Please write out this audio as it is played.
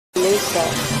Orchestra.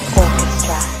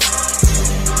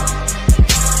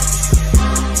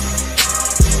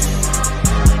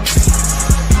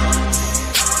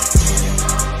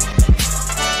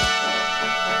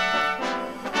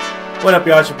 What up,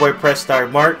 y'all? It's your boy Press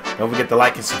Start Mark. Don't forget to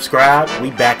like and subscribe. We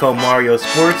back on Mario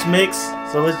Sports Mix,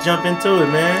 so let's jump into it,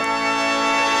 man.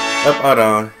 Oh, hold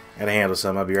on. Gotta handle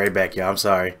something. I'll be right back, y'all. I'm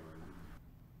sorry.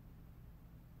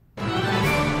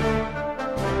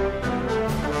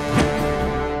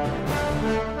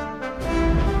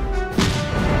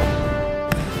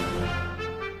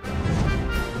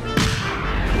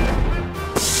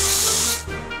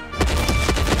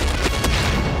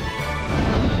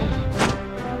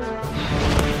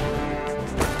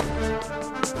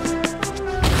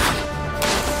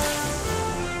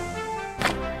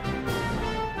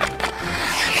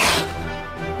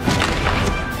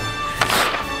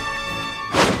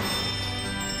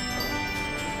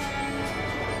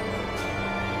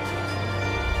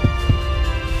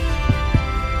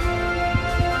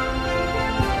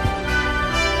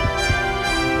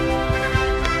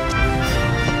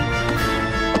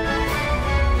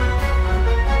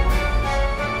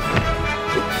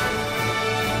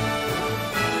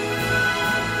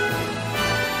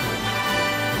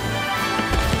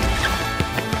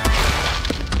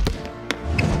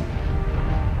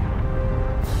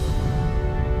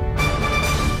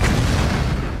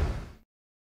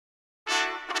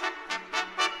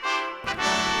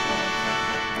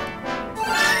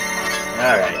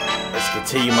 Alright, let's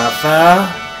continue my file.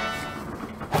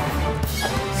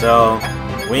 So,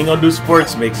 we ain't gonna do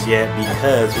Sports Mix yet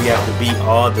because we have to beat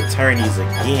all the tourneys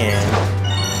again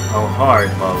on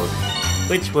hard mode.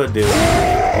 Which we'll do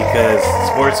because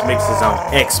Sports Mix is on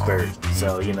expert.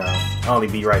 So, you know, I'll only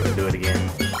be right to do it again.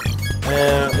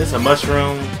 It's a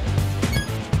mushroom.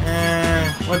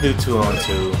 We'll do 2 on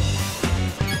 2.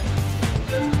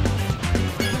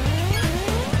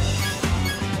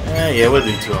 Yeah, we'll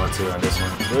do 2 on 2 on this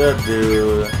one. We'll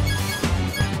do...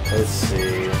 Let's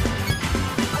see.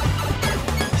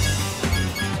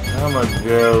 I'm gonna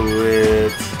go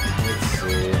with... Let's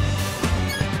see.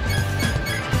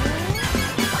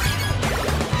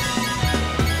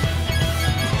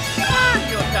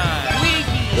 Mario time!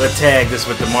 Luigi! We'll tag this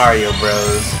with the Mario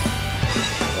Bros.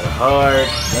 The hard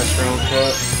mushroom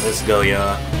cup. Let's go,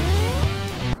 y'all.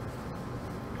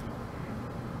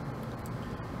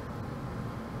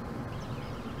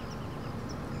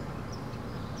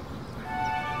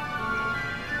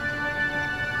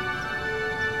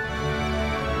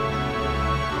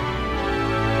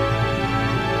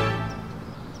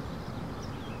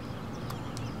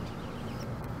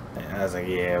 I was like,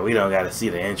 yeah, we don't got to see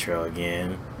the intro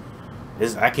again.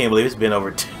 I can't believe it's been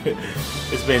over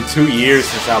it's been 2 years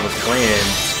since I was playing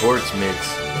Sports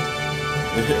Mix.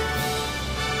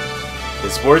 The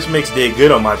Sports Mix did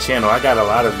good on my channel. I got a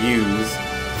lot of views.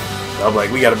 So I'm like,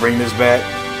 we got to bring this back.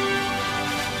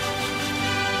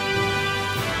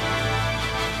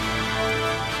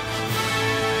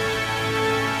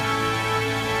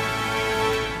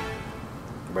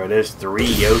 Bro, there's 3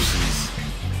 Yoshis.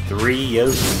 3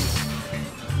 Yoshis.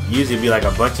 Usually it'd be like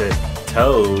a bunch of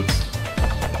Toads.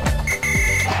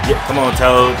 Yeah, come on,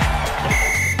 Toad.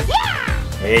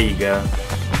 There you go.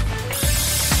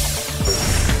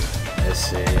 Let's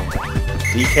see.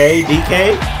 DK?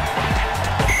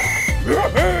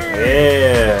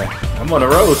 Yeah. I'm on a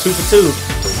roll. 2 for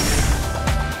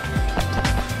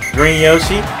 2. Green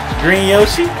Yoshi. Green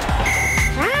Yoshi.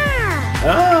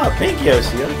 Oh, pink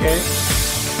Yoshi. Okay.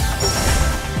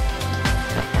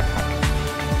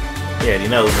 Yeah, you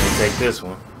know who's gonna take this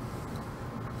one.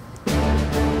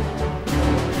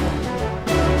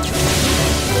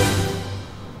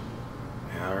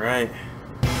 Alright.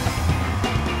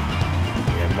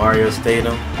 Yeah, Mario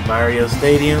Stadium. Mario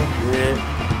Stadium. Good.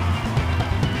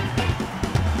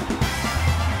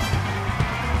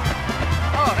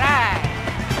 Alright!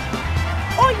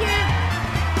 Oh yeah!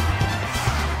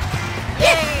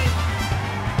 Yay!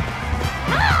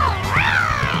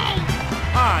 Alright!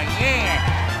 Oh yeah!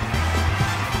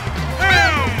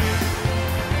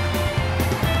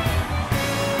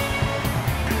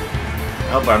 I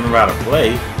hope I remember how to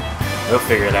play. We'll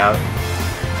figure it out.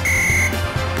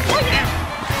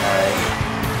 Alright.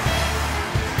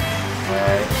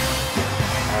 Alright.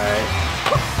 Alright.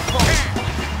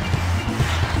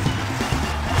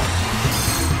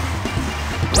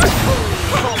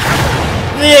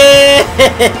 Yeah!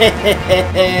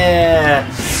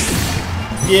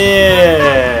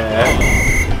 Yeah!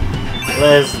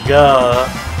 Let's go.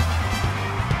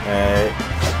 Alright.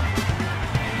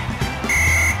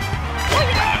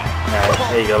 Alright,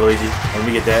 there you go, Luigi. Let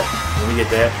me get that. Let me get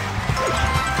that.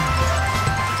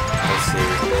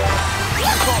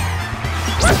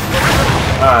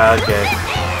 Ah, okay.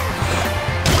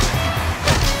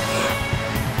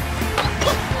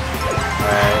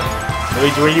 Alright.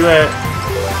 Luigi, where you at?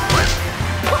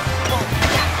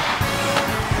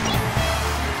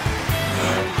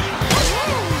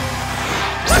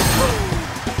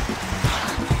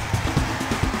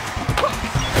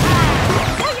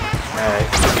 Alright.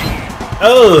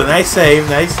 Oh, nice save,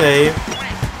 nice save.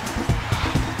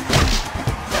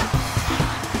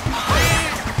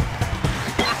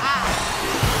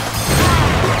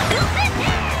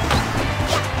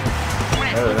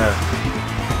 Oh, no.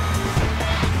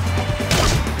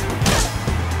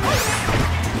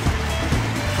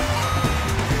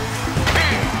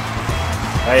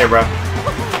 Oh, yeah, bro.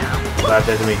 Slap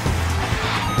that to me.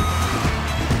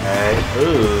 Alright.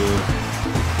 Ooh.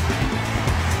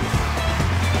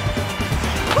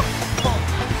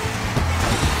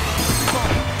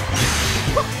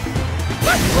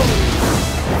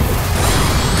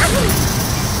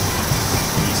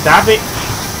 Stop it.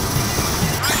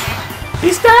 He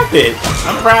stopped it.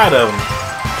 I'm proud of him.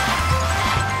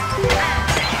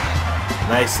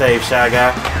 Nice save, Shy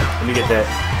Guy. Let me get that.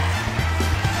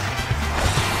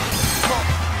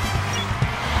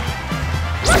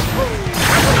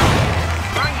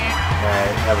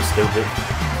 Alright, that was stupid.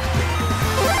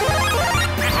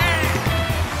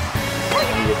 Let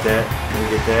me get that. Let me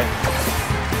get that.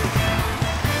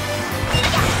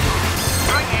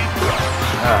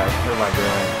 Alright, what am I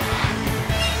doing?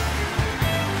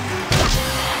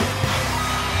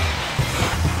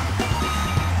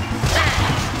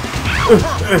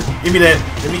 Give me that.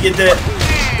 Let me get that.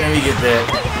 Let me get that.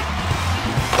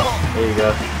 There you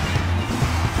go.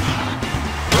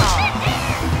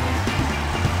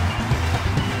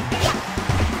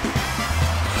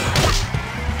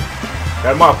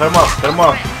 Cut him off, cut him off, cut him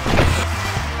off.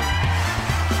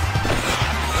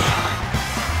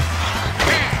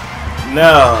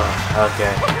 No.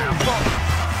 Okay.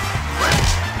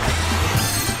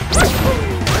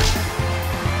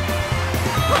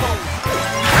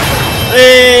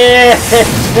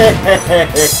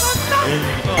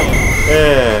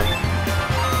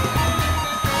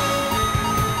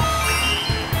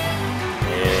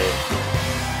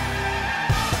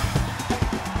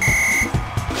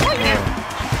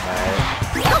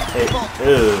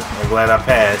 Ooh, I'm glad I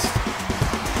passed.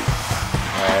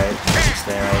 Alright,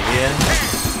 stand right here.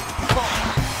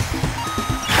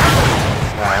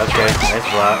 Alright, okay, nice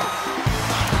block.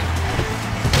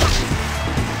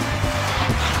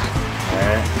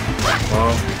 Alright,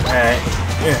 well, alright.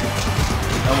 Yeah.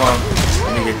 Come on,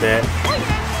 let me get that.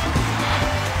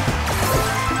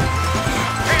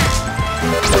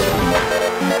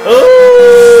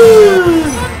 Ooh!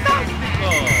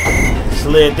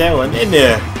 Slid that one in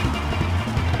there.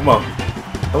 Come on.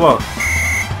 Come on.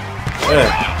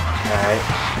 Alright.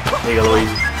 There you go,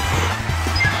 Luigi.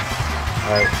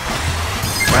 Alright.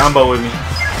 Combo with me.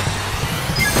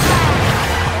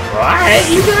 Alright,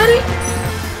 you got it?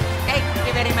 Thank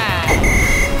you very much.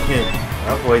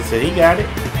 My boy said he got it.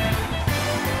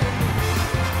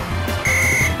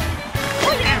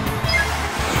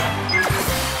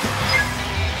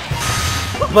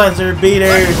 Buzzer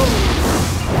beater.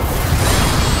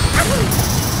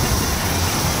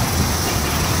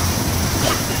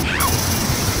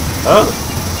 Oh!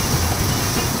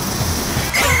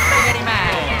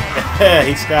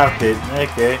 He stopped it.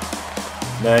 Okay.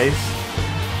 Nice.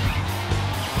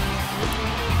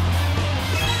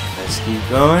 Let's keep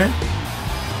going.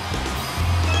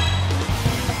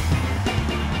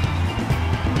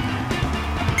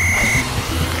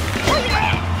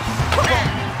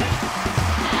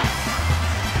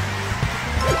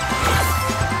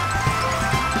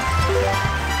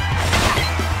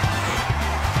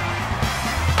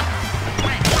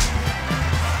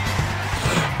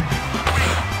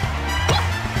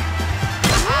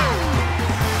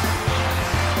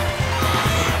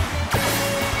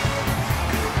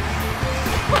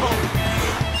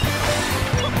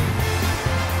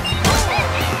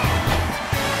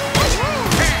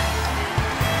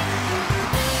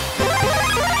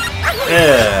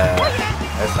 Yeah,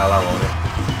 that's all I wanted.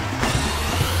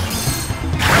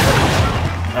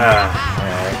 Alright.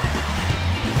 Alright.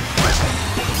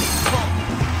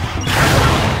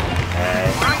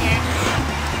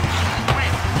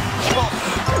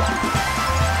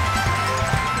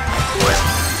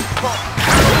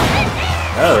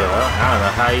 Oh, well, I don't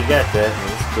know how you got that.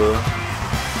 It's cool.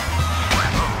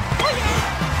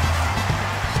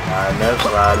 Sliding up,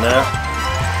 sliding up.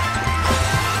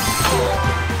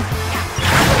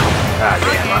 Ah,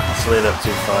 damn, I slid up too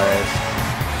fast.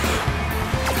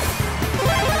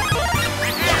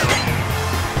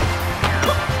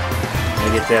 Let me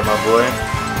get that, my boy.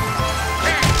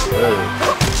 Go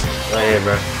ahead,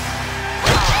 bro.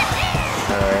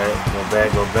 Alright, go back,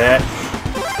 go back.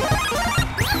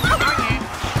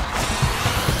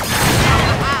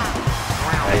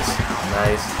 Nice,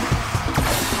 nice.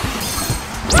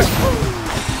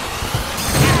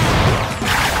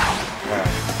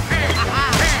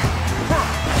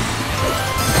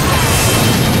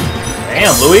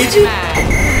 Damn, Luigi!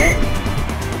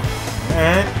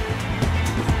 Alright.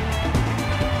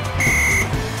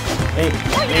 Hey.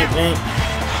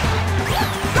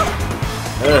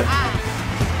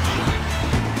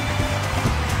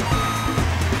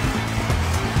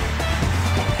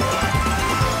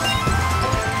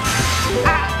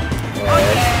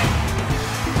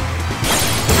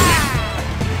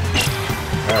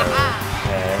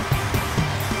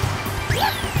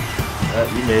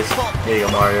 You missed. There you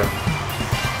go, Mario.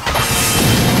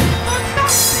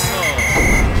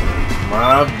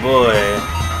 My boy.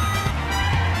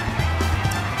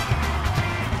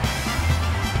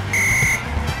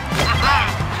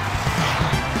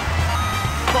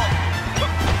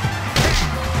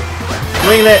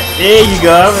 Swing that. There you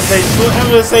go. I'm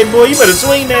gonna say, boy, you better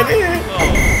swing that there.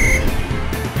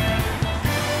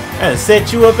 I done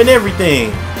set you up and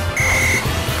everything.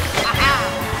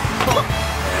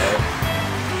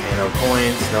 Ain't no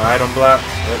coins, no item block.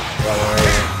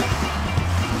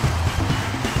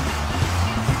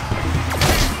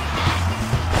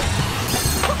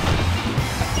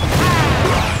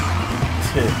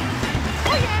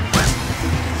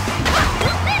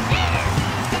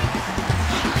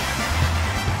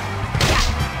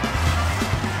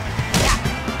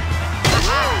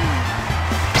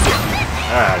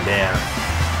 Ah, damn.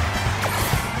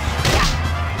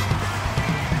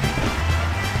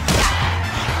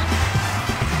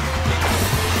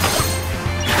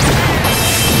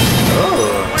 Oh,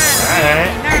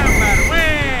 alright.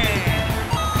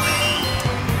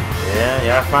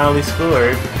 Yeah, I finally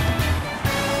scored.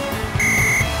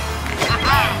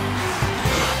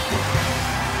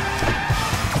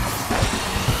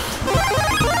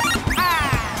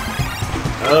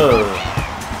 Oh.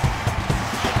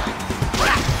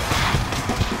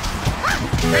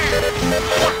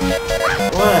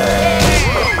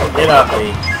 What? Get off me.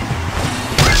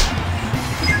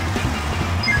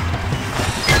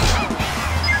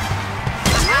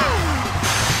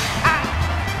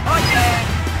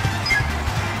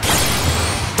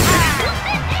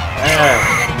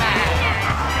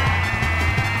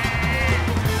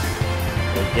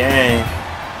 Again.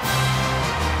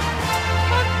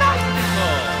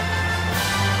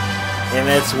 And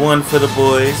that's one for the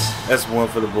boys. That's one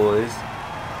for the boys.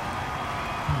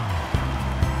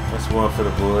 That's one for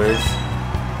the boys.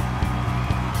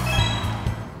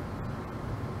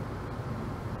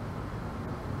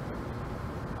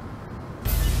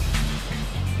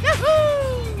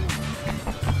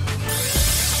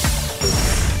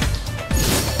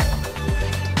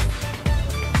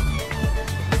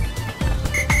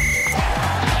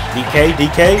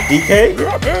 DK?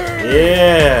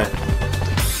 Yeah.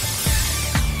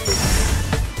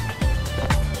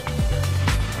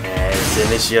 Man, it's in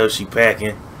this Yoshi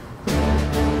packing.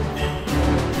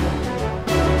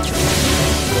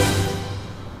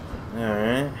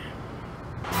 Alright.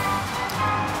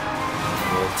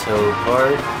 Toe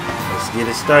part. Let's get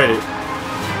it started.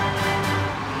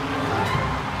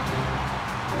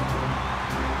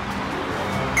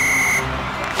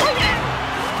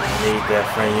 Need that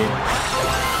from you.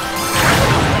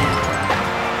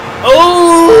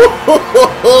 Oh!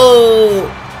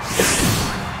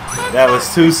 That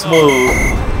was too smooth.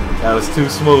 That was too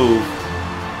smooth.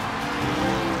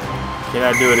 Can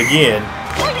I do it again?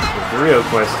 That's the real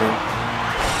question.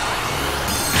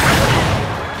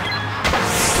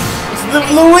 It's the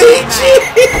Luigi!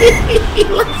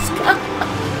 Let's go.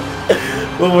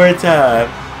 One more time.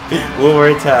 One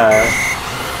more time.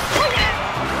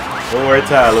 One more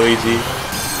time, Luigi.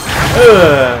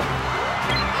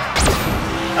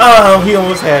 Oh, he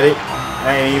almost had it.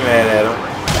 I ain't even mad at him.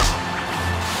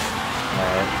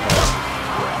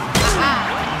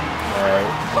 Alright.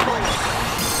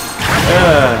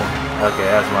 Okay,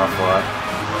 that's my fault.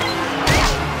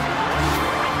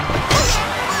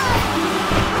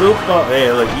 Football.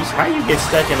 Hey, look, how you get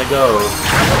stuck in the goal?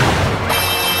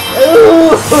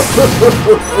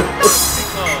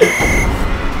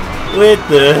 With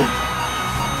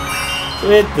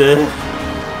the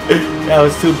that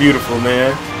was too beautiful,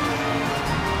 man.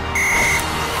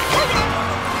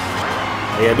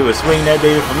 All you gotta do is swing that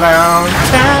baby from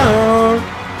downtown.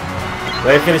 Go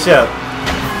ahead, finish up.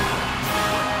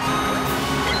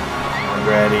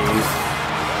 Grannies.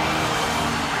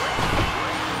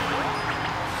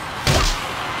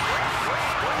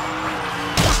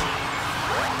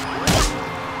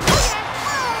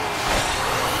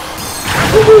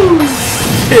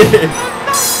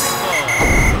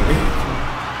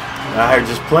 I heard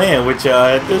just playing with y'all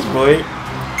at this point.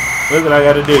 Look what I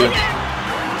gotta do. Let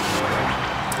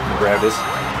me grab this.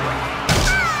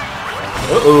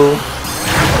 Uh-oh.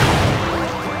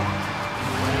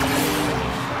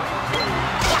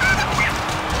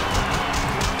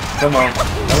 Come on.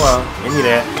 Come on. Give me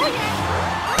that.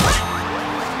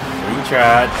 You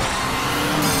tried.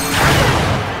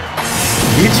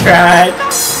 You tried.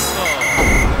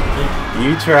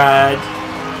 You tried.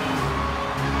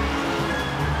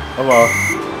 Come on.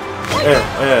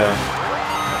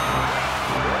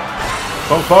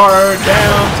 From far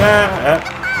downtown.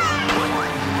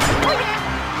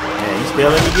 Man, you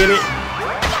still let me get it?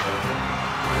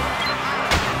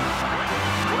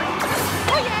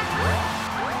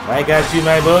 I got you,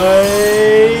 my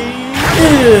boy.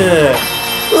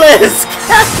 Let's go.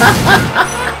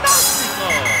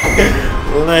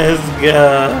 Let's go.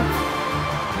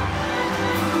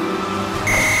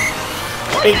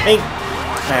 Bing, bing.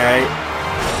 Alright.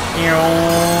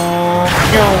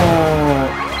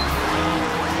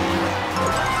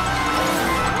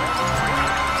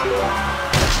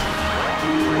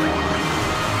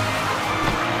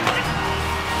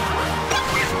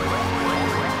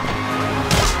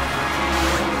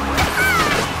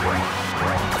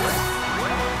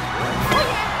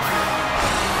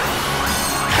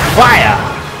 Fire!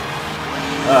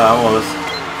 Almost.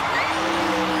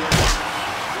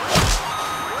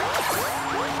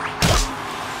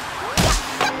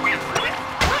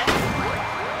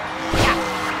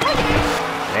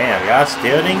 Damn, y'all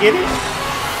still didn't get it?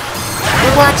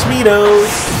 But watch me though.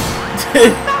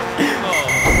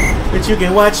 But you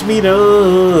can watch me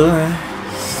though.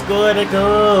 Score the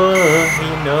goal,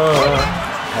 you know.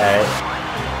 Alright.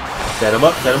 Set him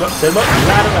up, set him up, set him up.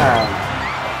 La la la.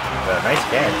 Nice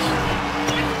catch.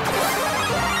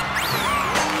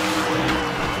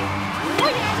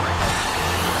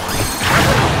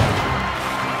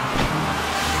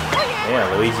 Yeah,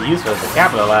 Luigi, you supposed to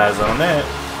capitalize on that.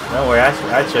 Don't worry,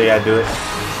 I'll show you how to do it.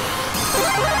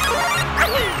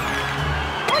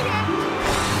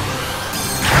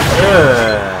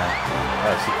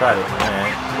 Oh, she caught it, man.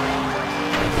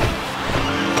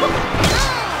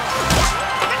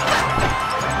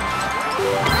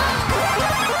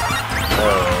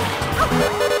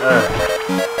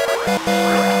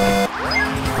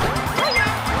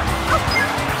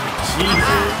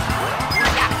 Jesus.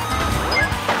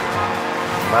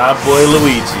 My boy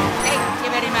Luigi. Thank you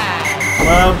very much.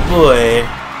 My boy.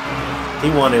 He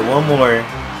wanted one more.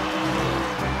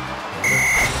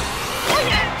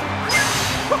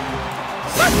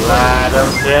 Slide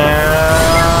him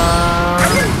down.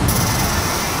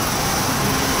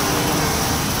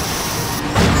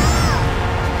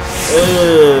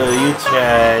 Oh, you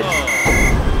tried.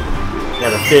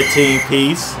 Got a 15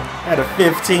 piece. Got a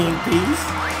 15 piece.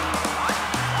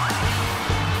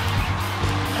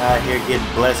 Out here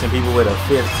getting blessing people with a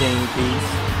 15 piece.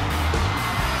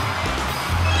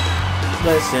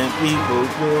 Blessing people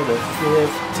with a 15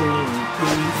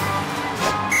 piece.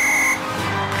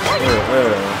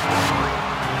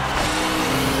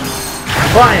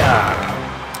 Fire!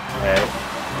 Alright.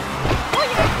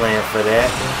 I'm playing for that.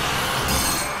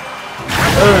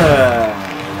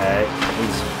 Alright.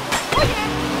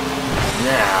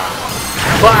 Now.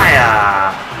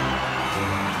 Fire!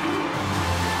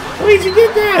 Where did you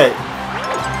get that?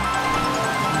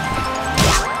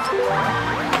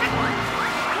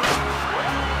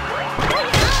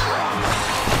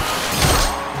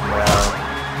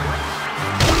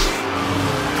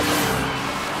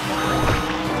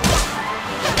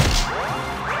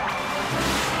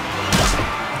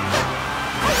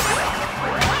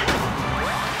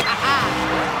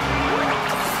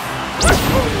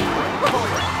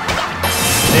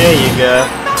 There you go.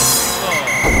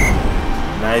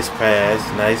 Nice pass,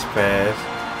 nice pass.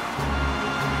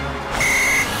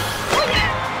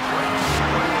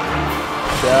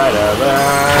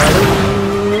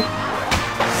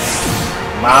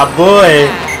 My boy.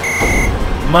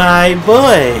 My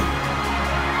boy.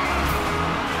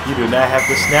 You do not have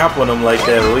to snap on him like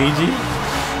that, Luigi.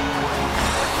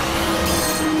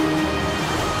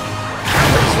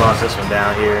 Let's launch this one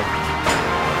down here.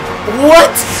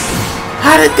 What?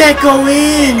 How did that go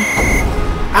in?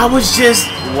 I was just,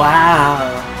 wow.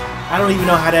 I don't even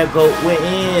know how that went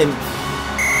in.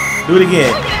 Do it again.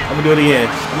 I'm gonna do it again.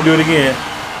 I'm gonna do it again.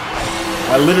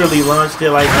 I literally launched it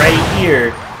like right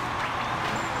here.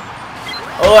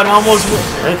 Oh, it almost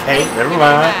went. Okay, never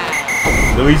mind.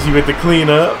 Luigi with the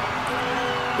cleanup.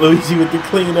 Luigi with the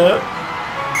cleanup.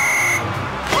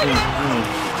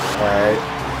 Alright.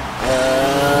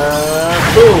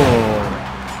 Boom.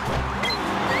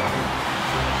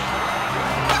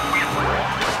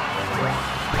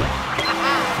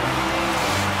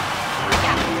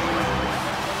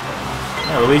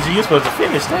 Luigi, you're supposed to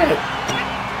finish that.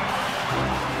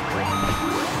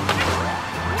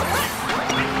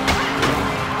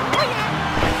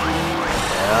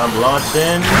 I'm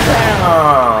launching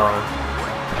down.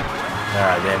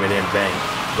 Ah, damn it, didn't bang.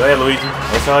 Go ahead, Luigi.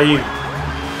 That's all you.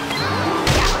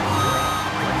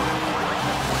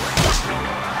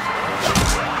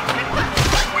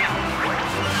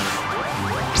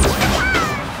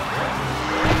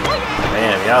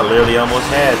 Man, y'all literally almost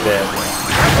had that.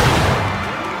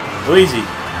 Luigi,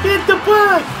 hit the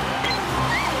puck.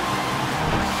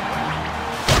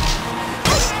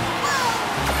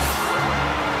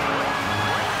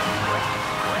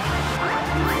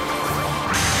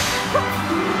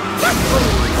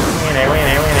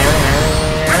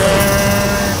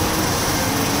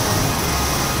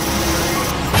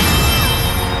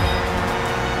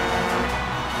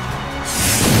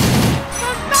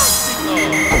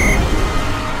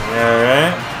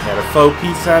 Alright, got a faux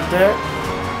piece out there.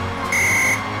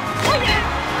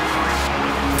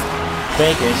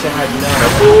 Banking shot,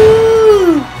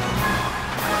 Woo!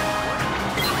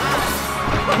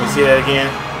 Let me see that again.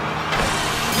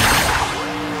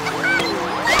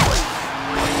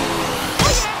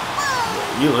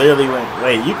 You literally went.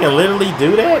 Wait, you can literally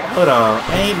do that? Hold on.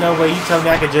 Ain't no way you told me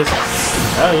I could just.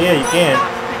 Oh, yeah, you can.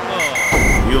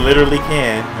 You literally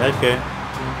can. Okay.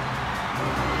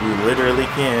 You literally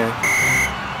can.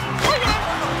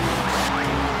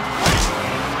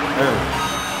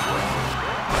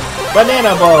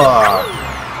 Banana ball!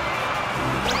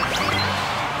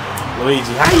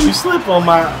 Luigi, how you slip on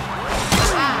my...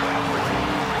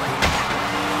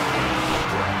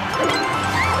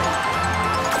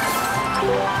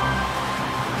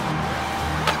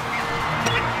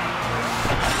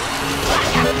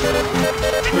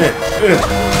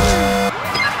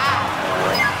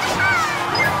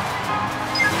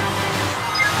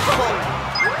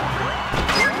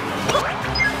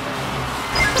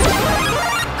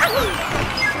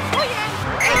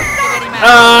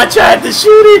 I tried to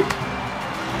shoot it!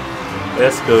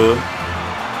 That's cool.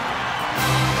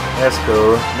 That's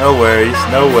cool. No worries,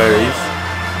 no worries.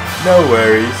 No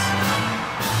worries.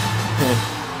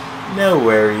 No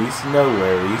worries, no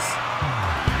worries.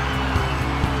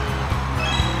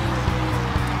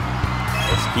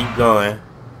 Let's keep going.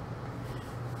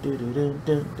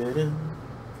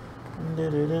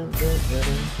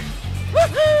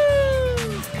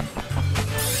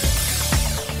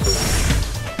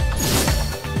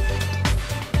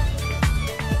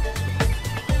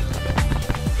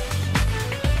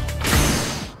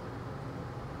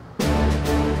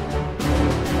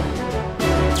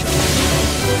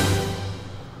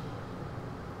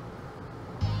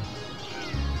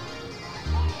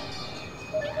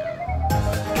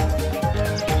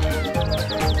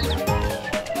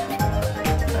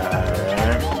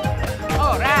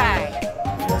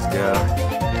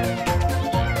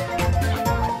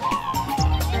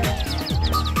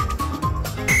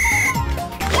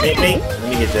 Let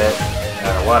me get that.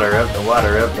 The water up, the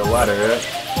water up, the water up.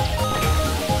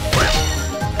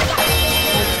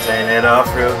 Just turn that off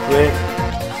real quick.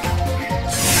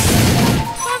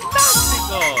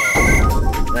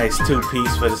 Nice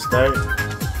 2-piece for the start.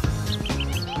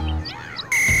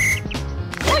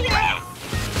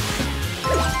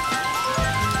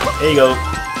 There you go.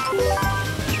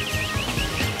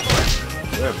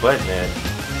 Where's the button at?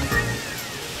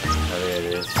 Oh, there it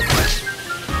is.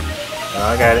 Oh,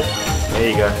 I got it. There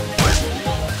you go.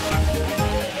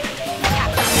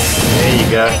 There you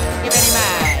go.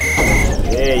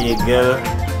 There you go.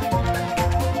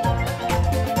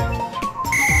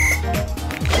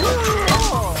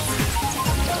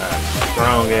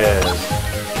 Strong ass.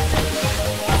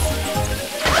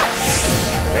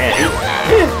 Man,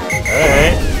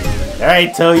 alright.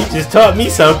 Alright, Toe, you just taught me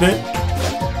something.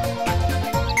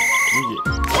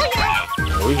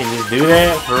 We can just do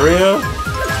that? For real?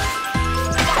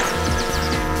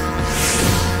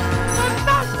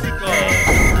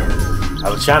 I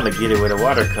was trying to get it where the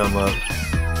water come up.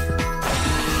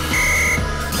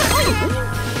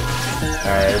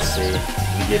 Alright, let's see.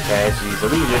 We get past you. So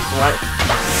we can just like...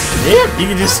 Yeah, you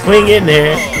can just swing in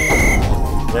there.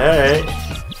 Alright.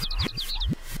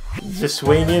 Just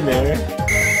swing in there.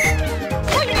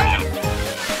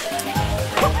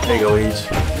 There you go, Luigi.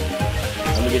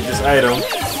 Let me get this item.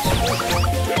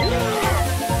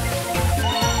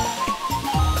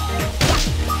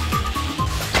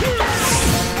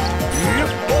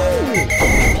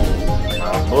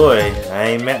 Boy, I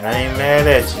ain't mad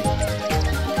at you.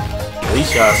 At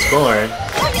least y'all scoring.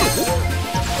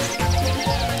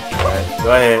 Alright, go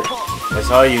ahead. That's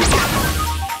all you.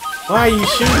 Why are you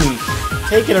shooting?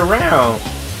 Take it around.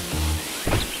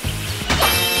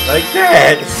 Like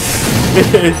that.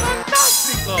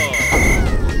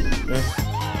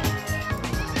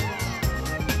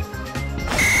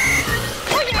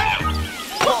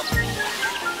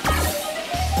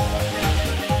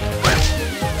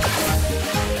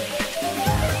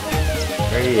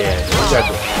 Where he at? We got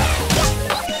the...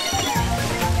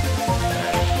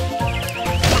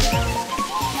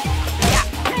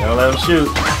 Don't let him shoot.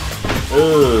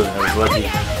 Ooh, that was lucky.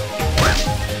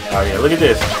 Oh yeah, look at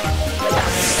this.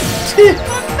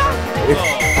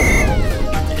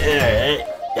 Yeah,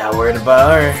 got worried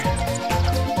about her.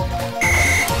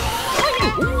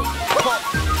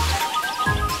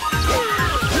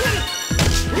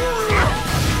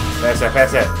 Pass that,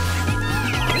 pass that.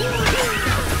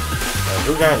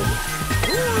 Who got it?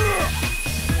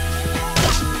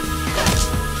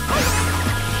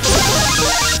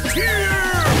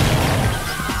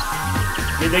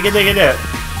 Get that.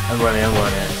 I'm going in.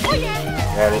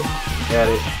 Got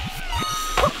it.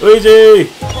 Luigi!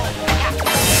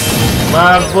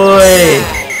 My boy!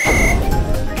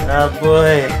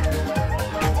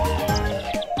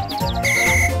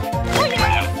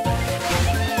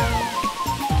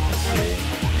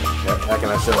 How can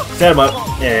I set him up?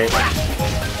 Yeah.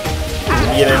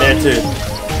 Get in there too.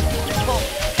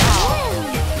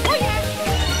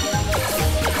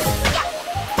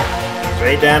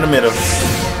 Straight down the middle.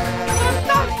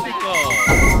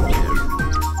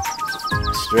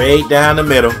 Straight down the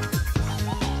middle.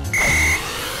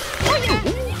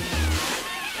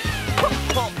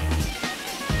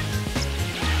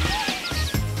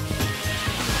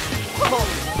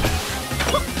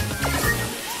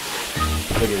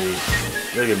 Look at these.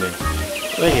 Look at me.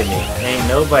 Look at me. Ain't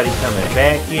nobody coming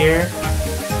back here.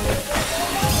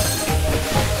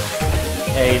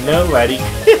 Ain't nobody.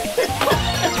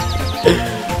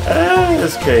 Ah,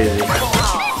 that's crazy.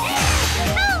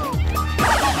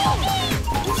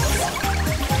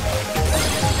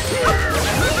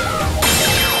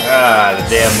 Ah, the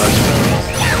damn mushrooms.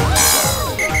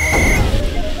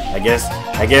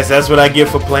 I guess that's what I get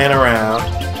for playing around.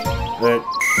 But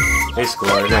they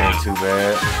scored. That ain't too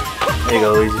bad. There you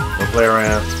go, Luigi. We'll play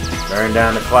around. Burn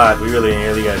down the clock. We really ain't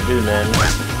really gotta do nothing.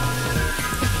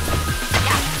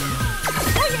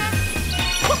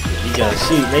 You gotta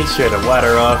shoot. Make sure the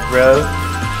water off, bro.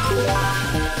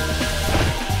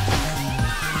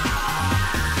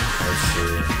 Let's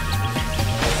see.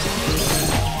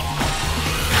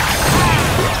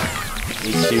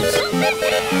 He shoots.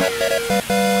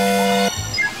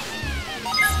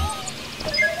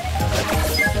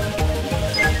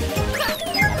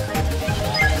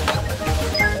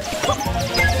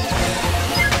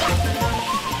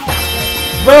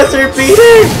 Buzzer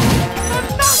beater!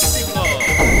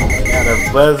 Got a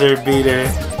buzzer beater.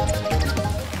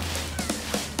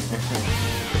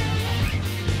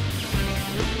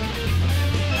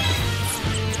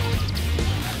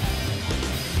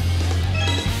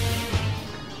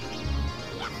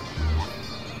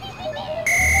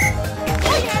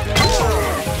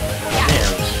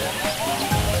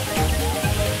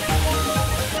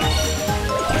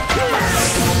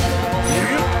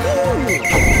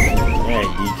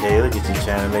 Look at you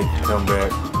trying to make a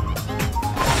comeback.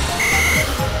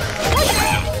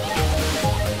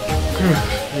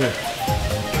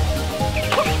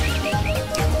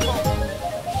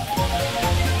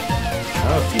 I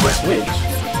don't see the switch.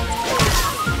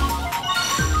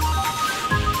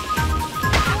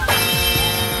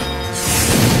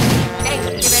 Thank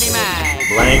you very much.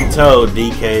 Blame Toad,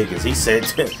 DK, because he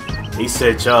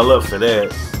set y'all up for that.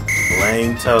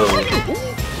 Blame Toad.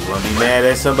 You wanna be mad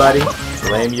at somebody?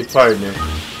 Blame your partner.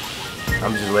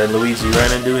 I'm just letting Luigi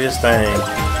run and do his thing.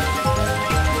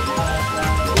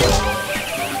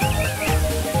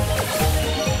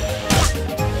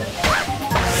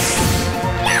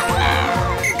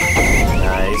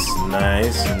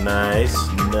 Nice.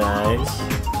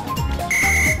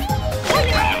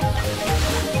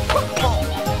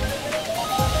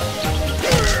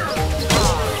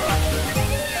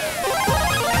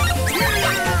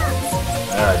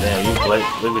 Ah, damn, you play.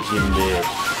 Look what you done did.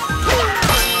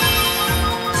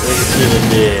 Look what you done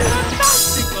did.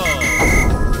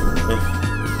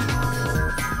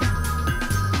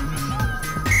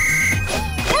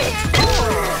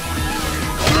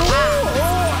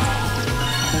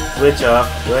 Switch off.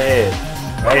 Go ahead.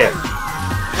 Right here.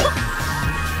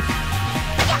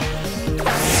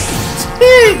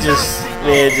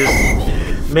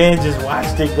 Man, just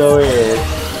watched it go in.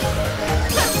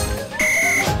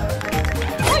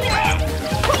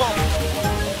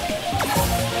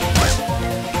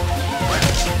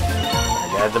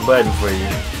 The button for you.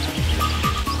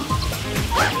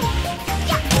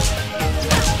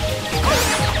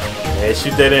 Yeah,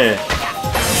 shoot that in.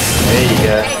 There you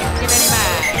go.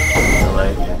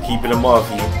 Like, keeping them off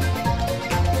you.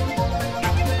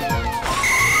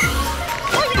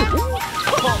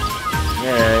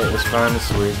 Yeah, let's find the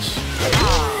switch.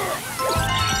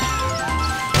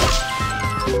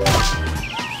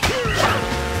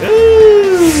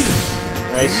 Ooh!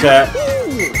 Nice shot.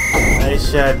 Nice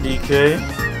shot, DK.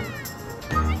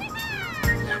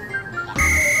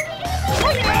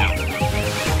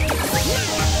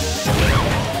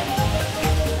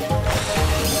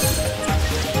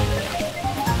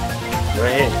 Go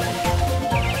ahead.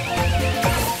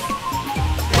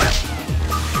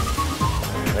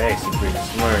 They're actually pretty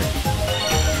smart.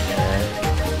 Alright.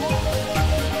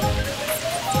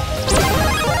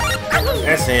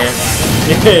 That's in.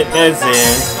 That's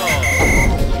in.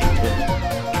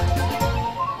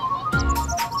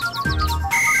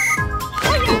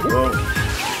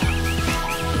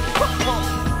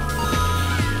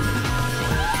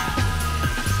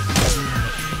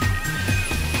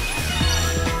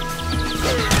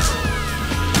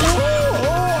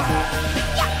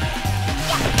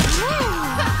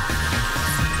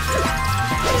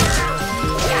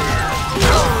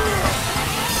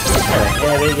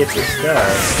 Yeah, they get the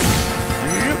stuff.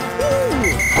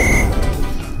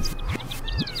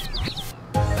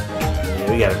 Yeah,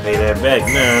 we gotta pay that back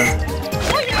now.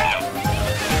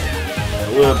 I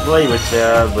would play with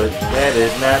y'all, but that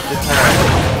is not the time.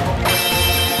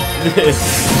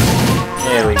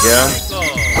 There we go.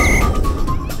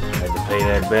 Had to pay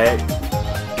that back.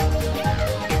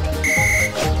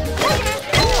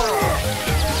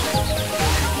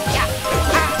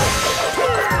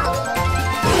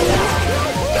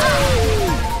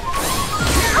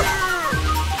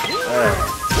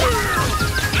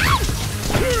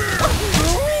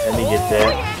 Let me get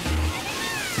that.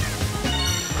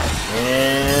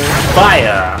 And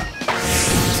fire!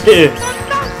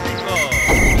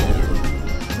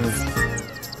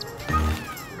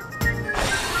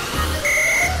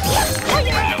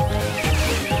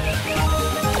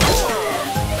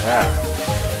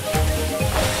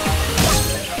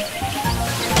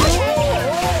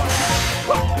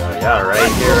 Y'all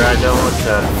right here, I don't want to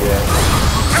tell you that.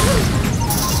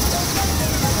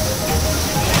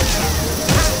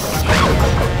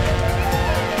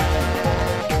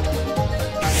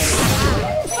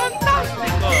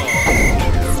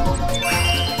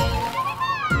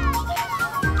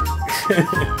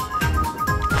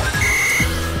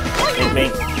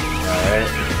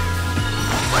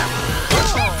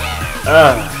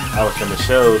 Alright. I was gonna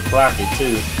show clock it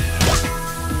too.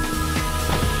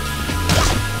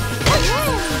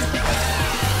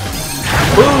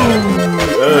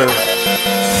 Boom!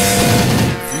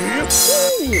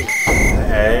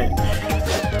 Alright.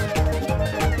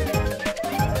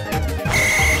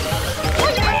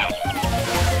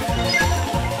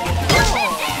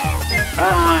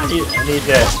 I need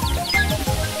that.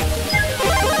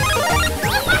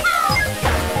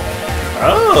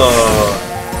 Oh!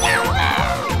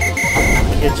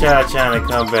 Look at y'all trying to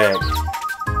come back.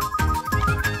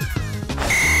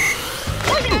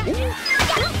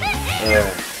 Yeah.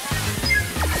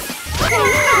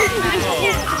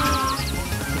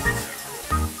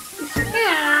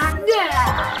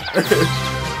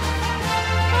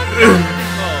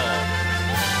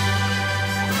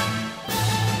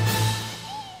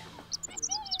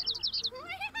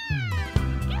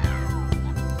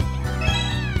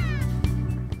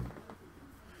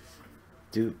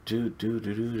 Do do do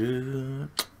do do do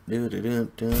do do do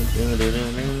do do do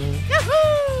do.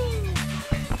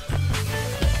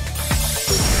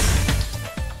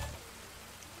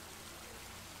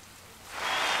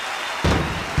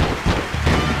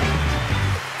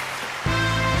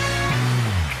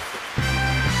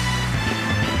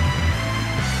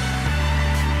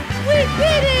 We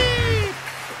did it!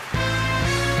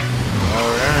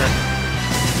 All right.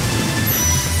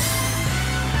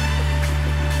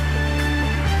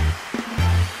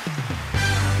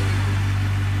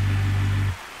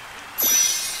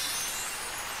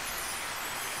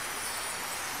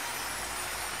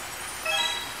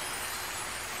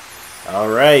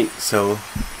 Alright, so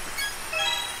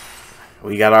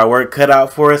we got our work cut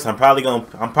out for us. I'm probably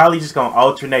just gonna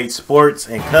alternate sports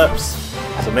and cups.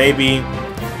 So maybe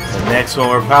the next one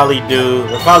we'll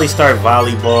probably start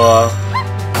volleyball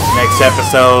next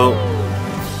episode.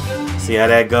 See how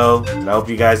that go. I hope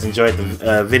you guys enjoyed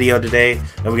the video today.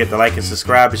 Don't forget to like and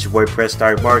subscribe. It's your boy Press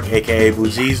Start Mark, aka Boo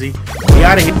Jeezy. We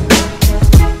out of here.